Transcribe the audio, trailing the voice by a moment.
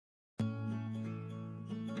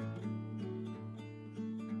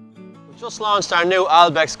Just launched our new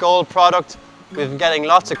Albex Gold product. We've been getting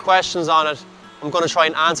lots of questions on it. I'm going to try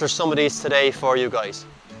and answer some of these today for you guys.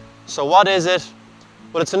 So what is it?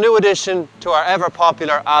 Well, it's a new addition to our ever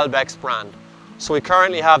popular Albex brand. So we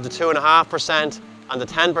currently have the 2.5% and the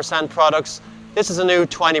 10% products. This is a new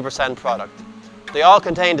 20% product. They all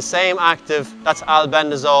contain the same active, that's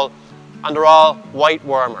albendazole, and they're all white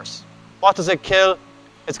wormers. What does it kill?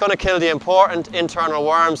 It's going to kill the important internal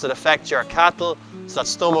worms that affect your cattle, so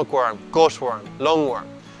that's stomach worm, gut worm, lung worm.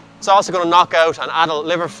 It's also going to knock out an adult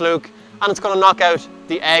liver fluke, and it's going to knock out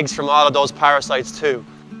the eggs from all of those parasites too.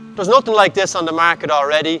 There's nothing like this on the market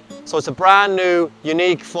already, so it's a brand new,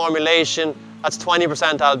 unique formulation that's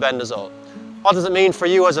 20% albendazole. What does it mean for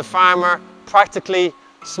you as a farmer? Practically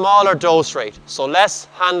smaller dose rate, so less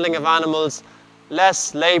handling of animals,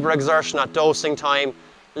 less labour exertion at dosing time,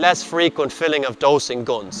 less frequent filling of dosing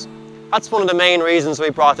guns. That's one of the main reasons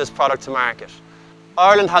we brought this product to market.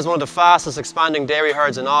 Ireland has one of the fastest expanding dairy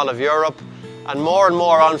herds in all of Europe, and more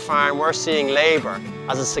on farm we're seeing labour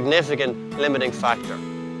as a significant limiting factor.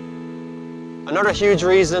 Another huge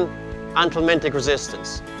reason, anthelmintic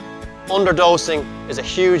resistance. Underdosing is a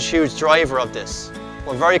huge driver of this.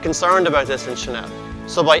 We're very concerned about this in Chanel.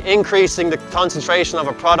 So by increasing the concentration of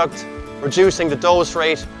a product, reducing the dose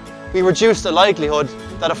rate, we reduce the likelihood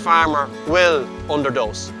that a farmer will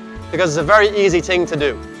underdose, because it's a very easy thing to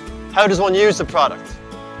do. How does one use the product?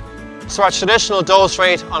 So our traditional dose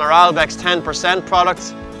rate on our Albex 10%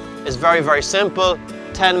 product is very simple,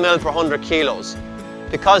 10 ml per 100 kilos.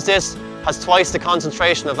 Because this has twice the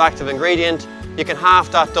concentration of active ingredient, you can half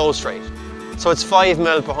that dose rate. So it's 5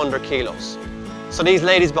 ml per 100 kilos. So these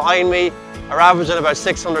ladies behind me are averaging about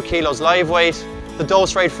 600 kilos live weight. The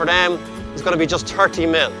dose rate for them is going to be just 30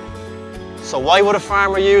 ml. So why would a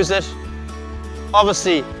farmer use it?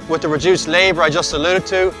 Obviously, with the reduced labour I just alluded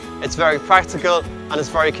to, it's very practical and it's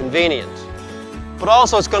very convenient. But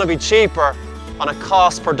also it's going to be cheaper on a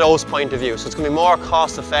cost per dose point of view, so it's going to be more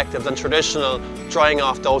cost effective than traditional drying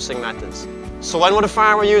off dosing methods. So when would a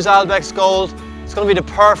farmer use Albex Gold? It's going to be the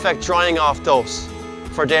perfect drying off dose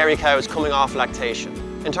for dairy cows coming off lactation.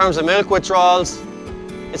 In terms of milk withdrawals,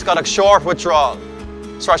 it's got a short withdrawal.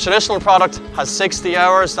 So our traditional product has 60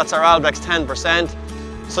 hours, that's our Albex 10%.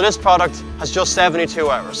 So this product has just 72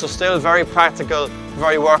 hours, so still very practical,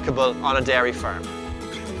 very workable on a dairy farm.